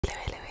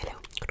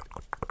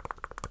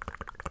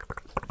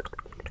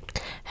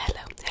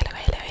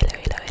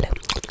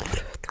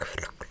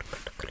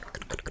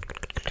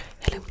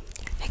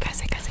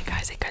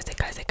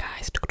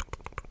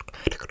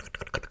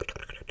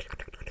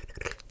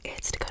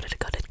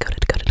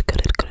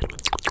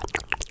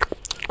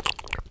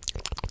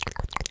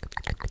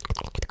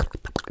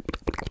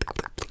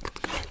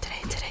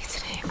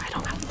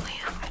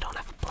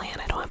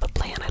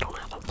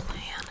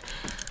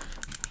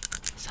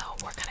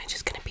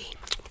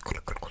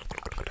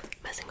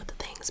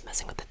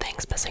messing with the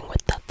things, messing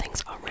with the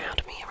things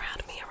around me,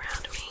 around me,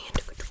 around me.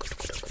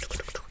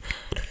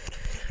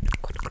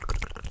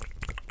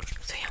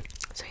 So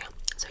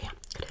yeah.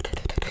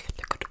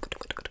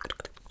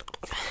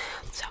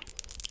 So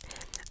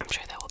I'm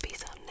sure there will be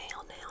some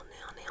nail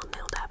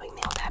tapping,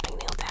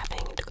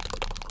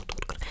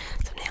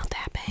 some nail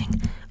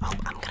tapping. Oh,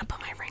 I'm gonna put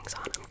my rings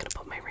on.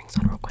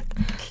 Real quick.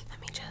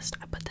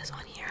 I put this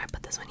one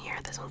here.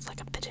 This one's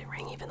like a fidget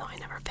ring, even though I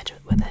never fidget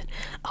with it.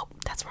 Oh,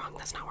 that's wrong.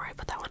 That's not where I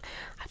put that one.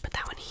 I put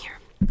that one here.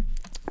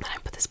 Then I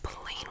put this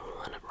plain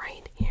one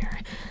right here.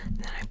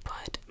 Then I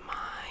put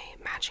my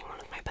matching one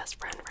with my best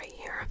friend right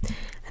here.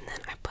 And then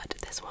I put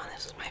this one.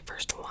 This was my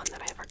first one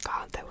that I ever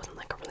got that wasn't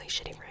like a really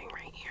shitty ring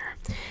right here.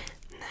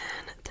 And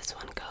then this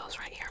one goes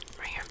right here.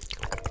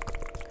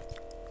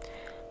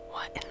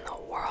 What in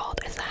the world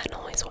is that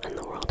noise? What in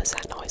the world is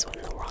that noise? What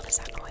in the world is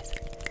that noise?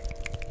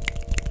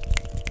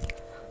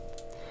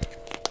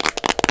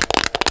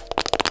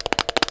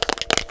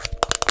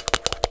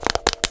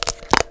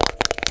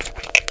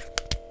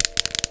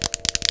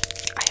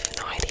 I have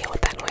no idea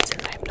what that noise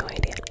is. I have no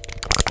idea.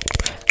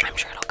 I'm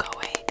sure it'll go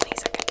away any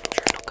second.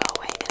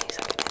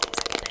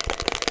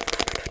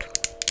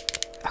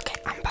 Okay,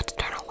 I'm about to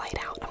turn a light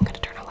out. I'm gonna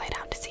turn a light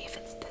out to see if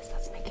it's this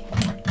that's making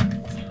the sound.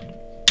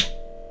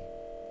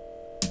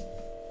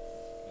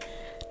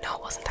 No,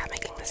 it wasn't that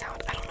making the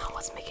sound. I don't know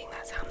what's making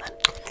that sound then.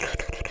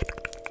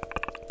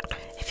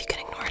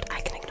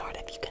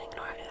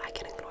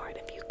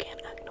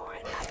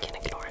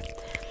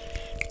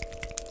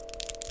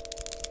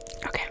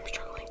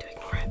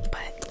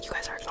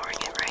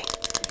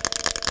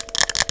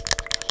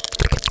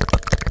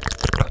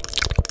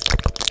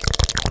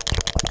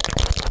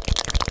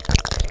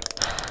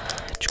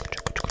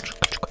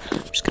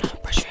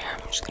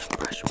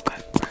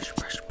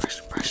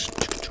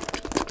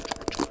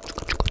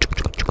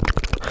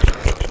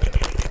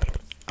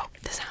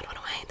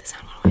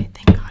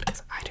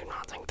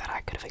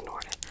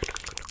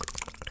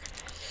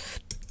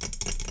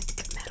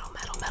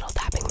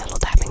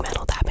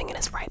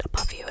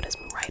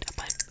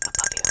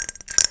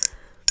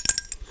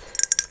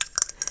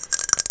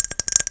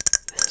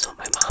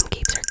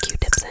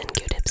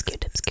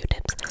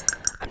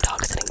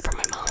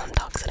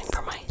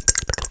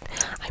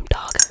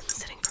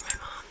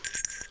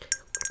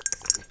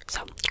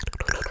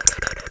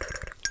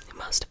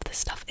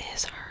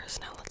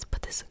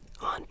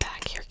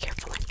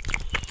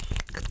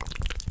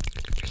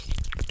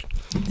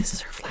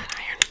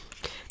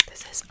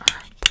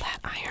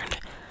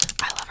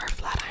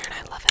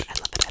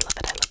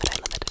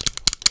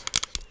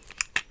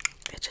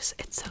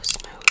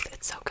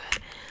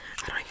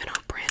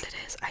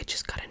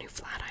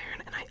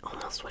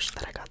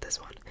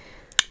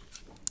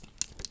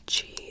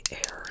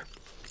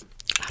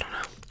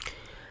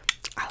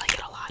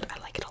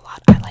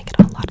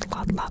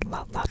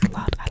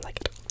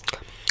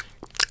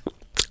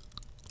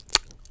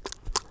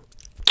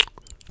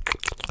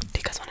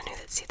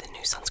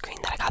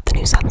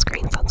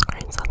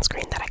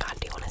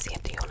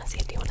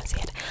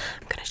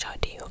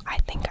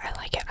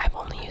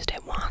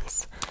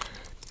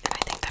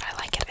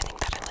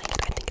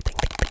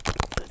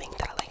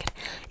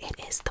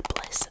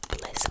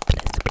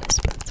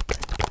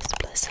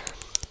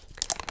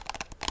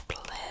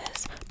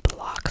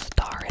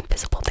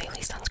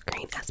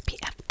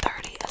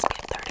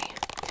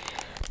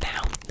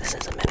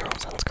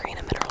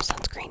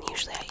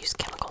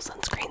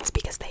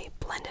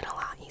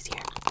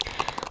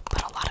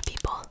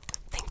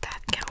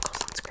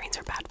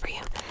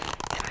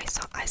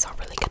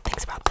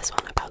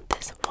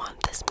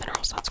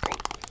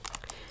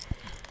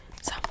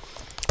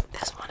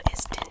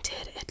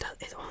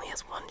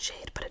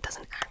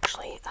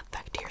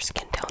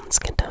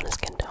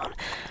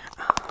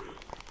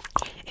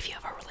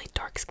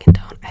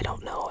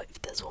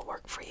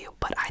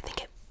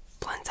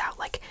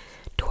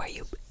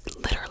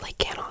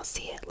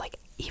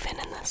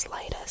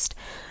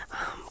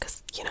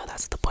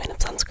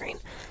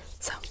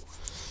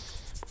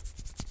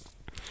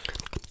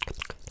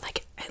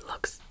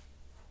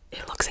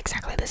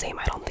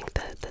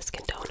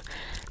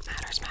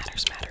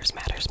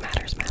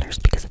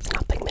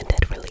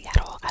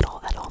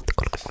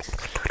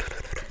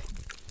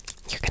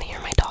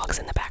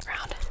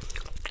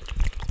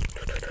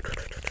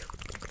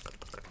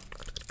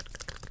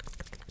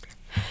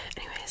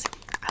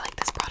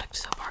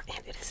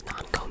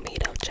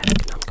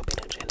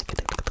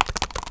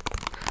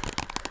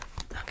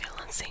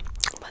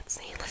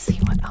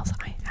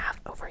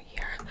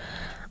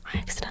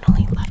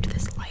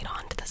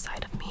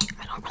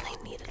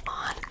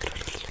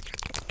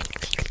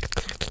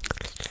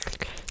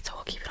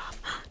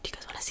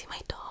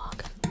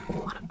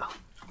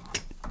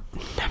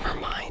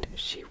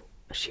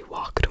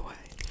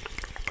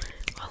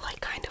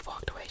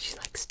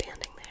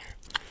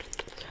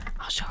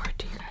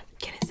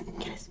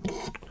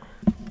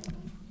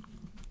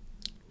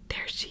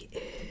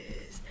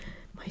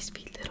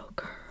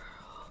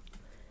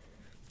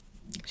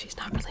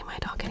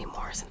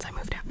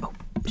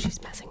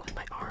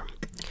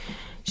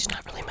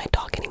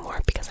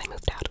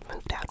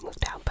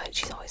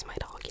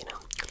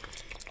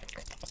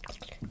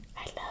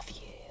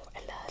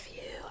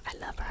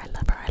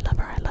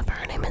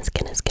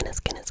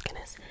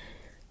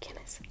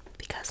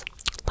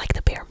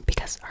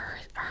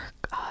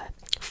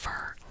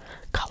 fur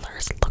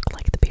colors look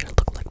like the beer,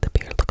 look like the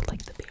beer, look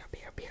like the beer.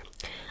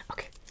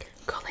 Okay,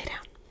 go lay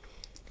down.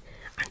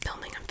 I'm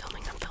filming.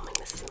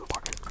 This is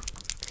important.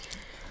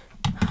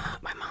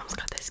 My mom's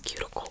got this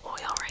cuticle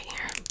oil right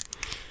here.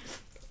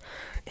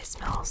 It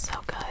smells so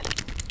good.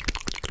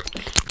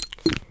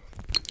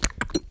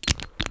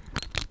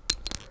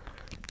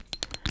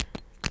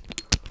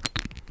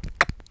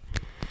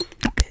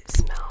 It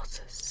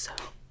smells so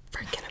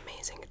freaking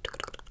amazing.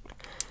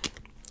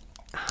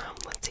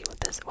 Let's see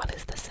what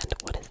is the scent?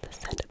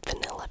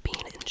 Vanilla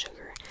bean and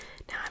sugar.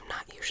 Now I'm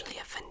not usually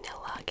a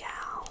vanilla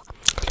gal.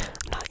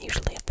 I'm not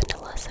usually a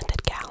vanilla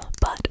scented gal,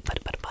 but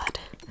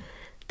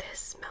this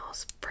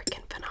smells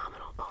freaking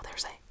phenomenal. Oh,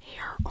 there's a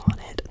hair on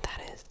it.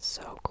 That is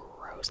so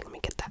gross. Let me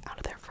get that out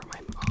of there for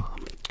my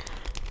mom.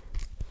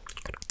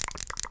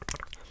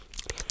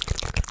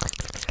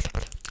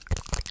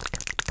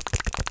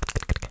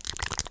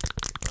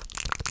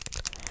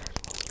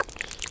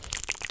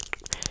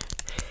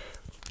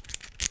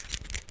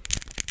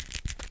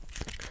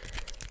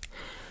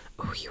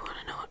 Oh, you want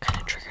to know what kind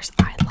of triggers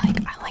I like?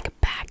 I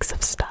like bags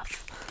of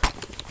stuff.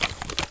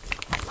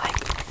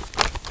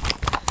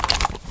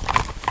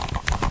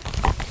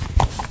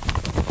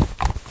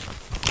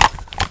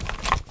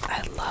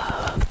 I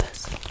love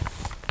this.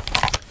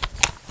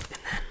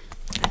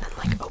 And then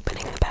like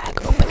opening the bag,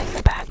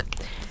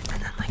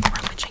 and then like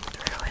rummaging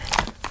through it.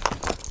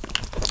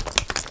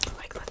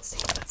 Like, let's see.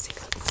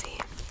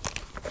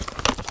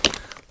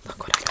 Look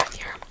what I got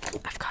here.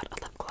 I've got a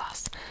lip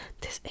gloss.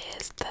 This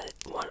is the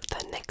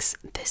NYX.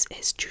 This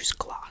is Juice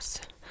Gloss.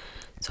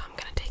 So I'm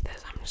gonna take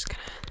this.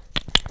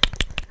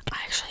 I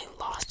actually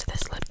lost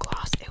this lip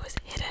gloss. It was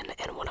hidden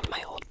in one of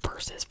my old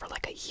purses for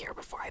like a year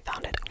before I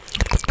found it.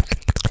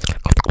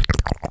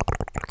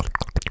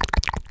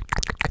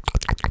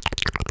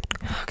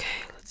 Okay,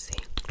 let's see.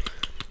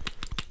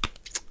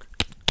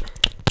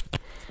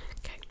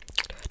 Okay.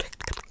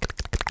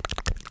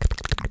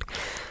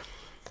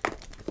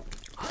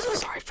 Also,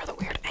 sorry for the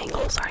weird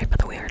angle.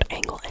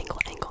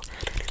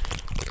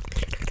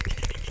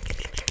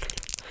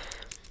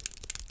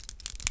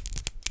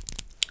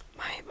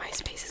 My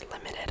space is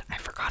limited. I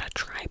forgot a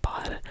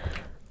tripod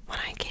when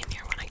I came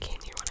here.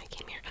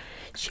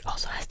 She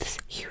also has this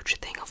huge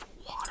thing of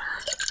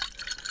water.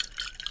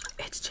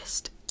 It's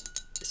just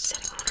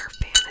sitting on her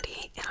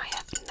vanity, and I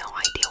have no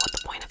idea what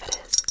the point of it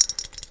is.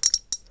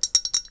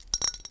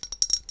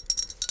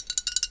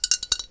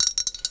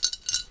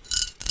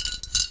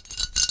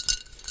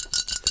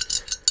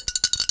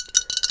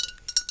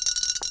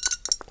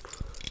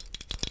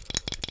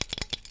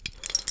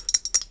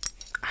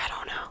 I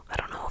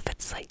don't know if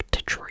it's like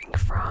to drink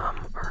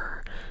from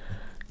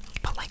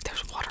but like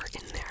there's water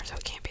in there, so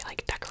it can't be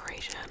like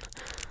decoration.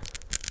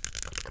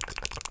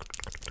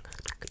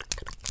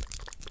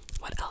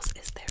 What else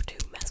is there to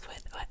mess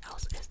with?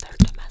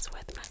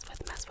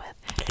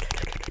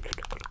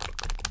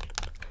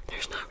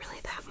 There's not really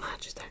that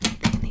much. Is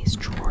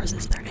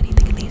there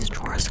anything in these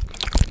drawers?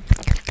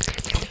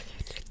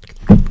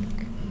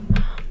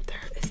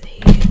 There is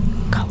a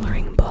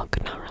coloring book,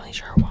 not really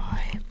sure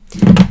why.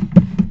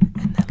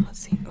 And then let's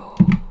see. Oh,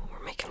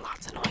 we're making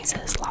lots of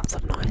noises.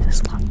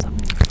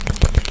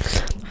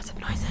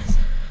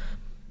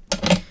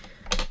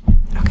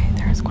 Okay,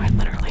 there is quite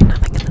literally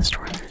nothing in this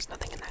drawer. There's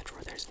nothing in that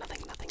drawer. There's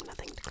nothing in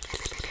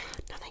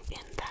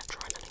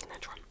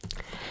that drawer.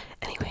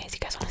 Anyways, you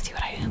guys want to see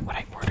what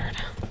I ordered?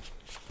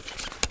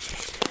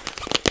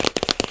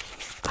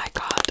 I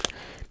got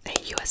a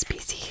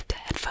USB-C to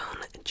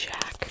headphone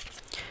jack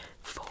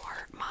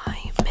for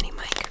my mini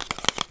mic,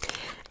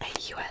 a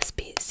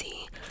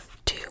USB-C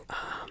to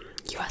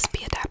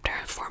USB adapter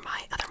for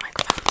my other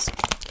microphones,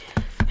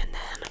 and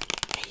then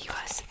a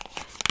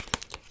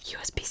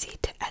USB-C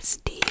to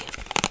SD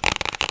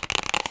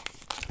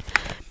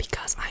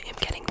because I am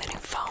getting the new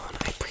phone.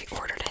 I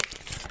pre-ordered it.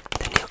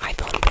 The new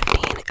iPhone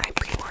 15. I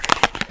pre-ordered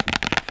it.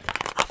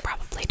 I'll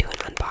probably do an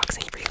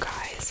unboxing for you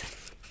guys.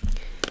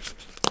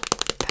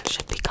 That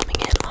should be coming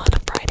in on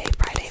Friday.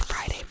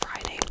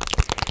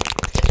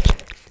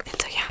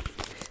 And so yeah,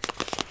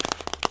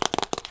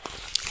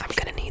 I'm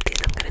gonna need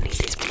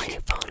these for my new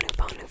phone.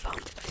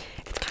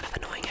 It's kind of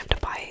annoying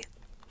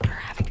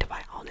having to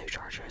buy all new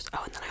chargers.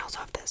 Oh, and then I also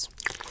have this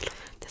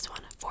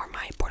one for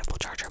my portable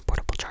charger.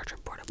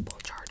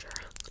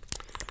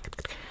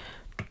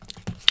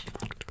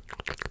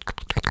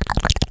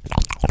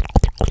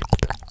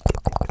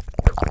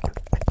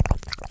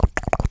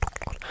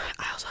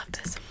 I also have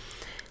this.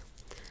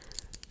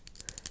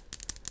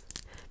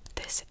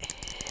 This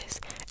is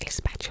a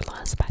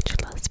spatula,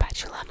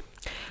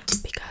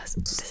 because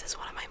this is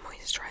one of my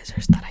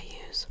moisturizers that I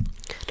use.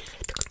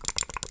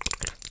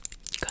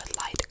 Good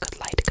light.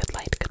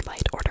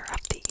 Order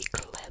up the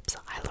Eclipse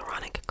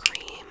Hyaluronic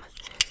Cream.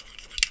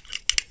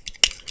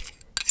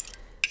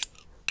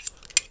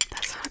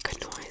 That's not a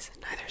good noise.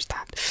 Neither's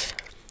that.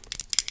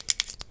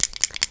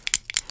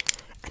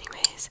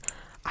 Anyways,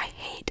 I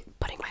hate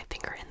putting my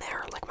finger in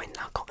there, like my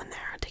knuckle in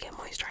there, to get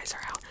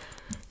moisturizer out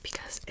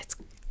because it's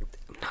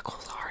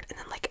knuckles hard, and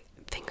then like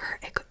finger,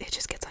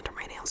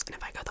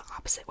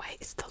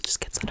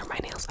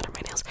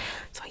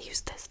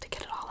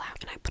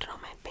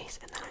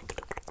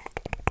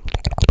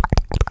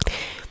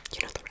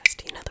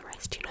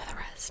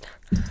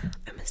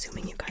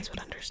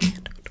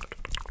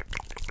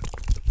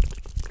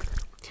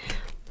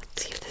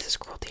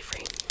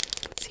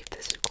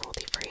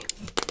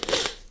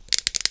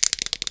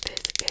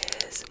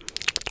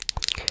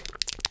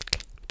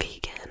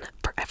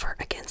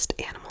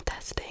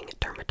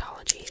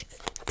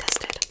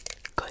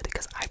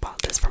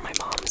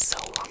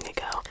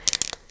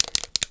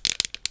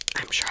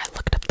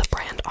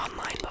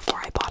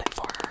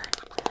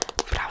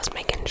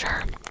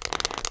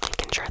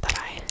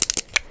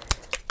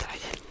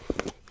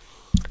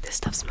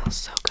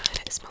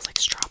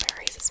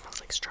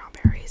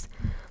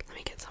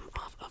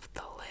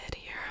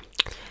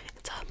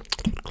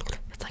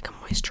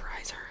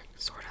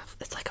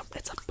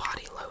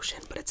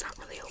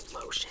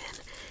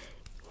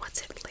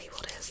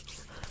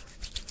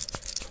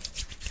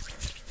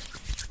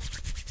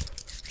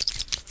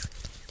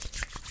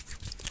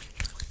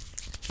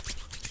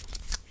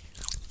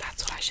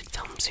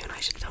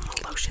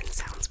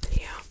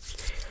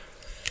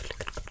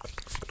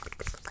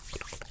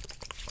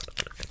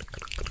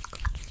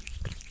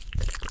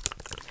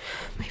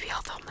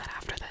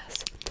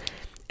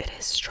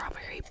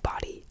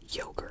 body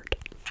yogurt.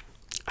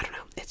 I don't know.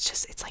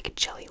 It's like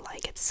jelly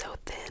like. It's so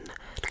thin.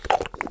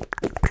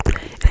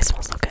 And it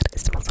smells so good. It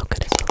smells so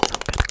good. It smells so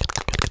good.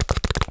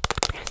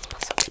 It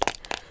smells so good.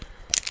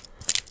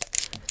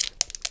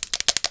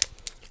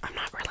 I'm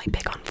not really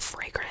big on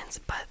fragrance,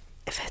 but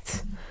if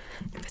it's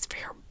for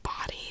your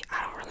body,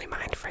 I don't really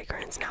mind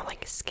fragrance. Now,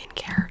 like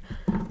skincare,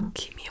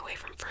 keep me away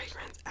from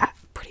fragrance at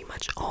pretty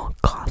much all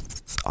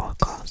costs,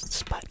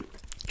 but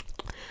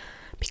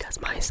because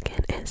my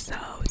skin is so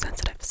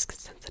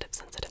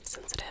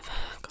sensitive.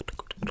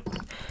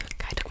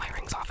 Okay, I took my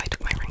rings off.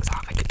 Took my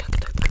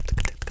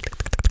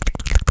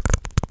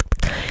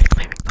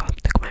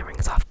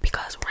rings off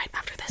because right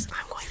after this,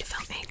 I'm going to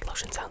film a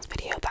lotion sounds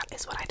video. That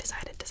is what I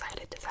decided.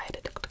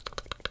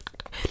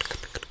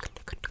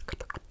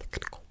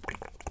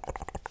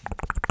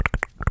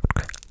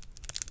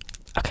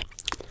 Okay,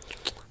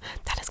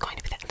 that is going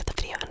to be the end of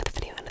the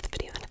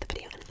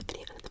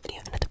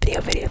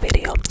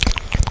video.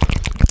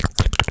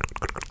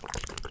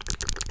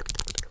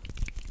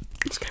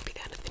 It's gonna be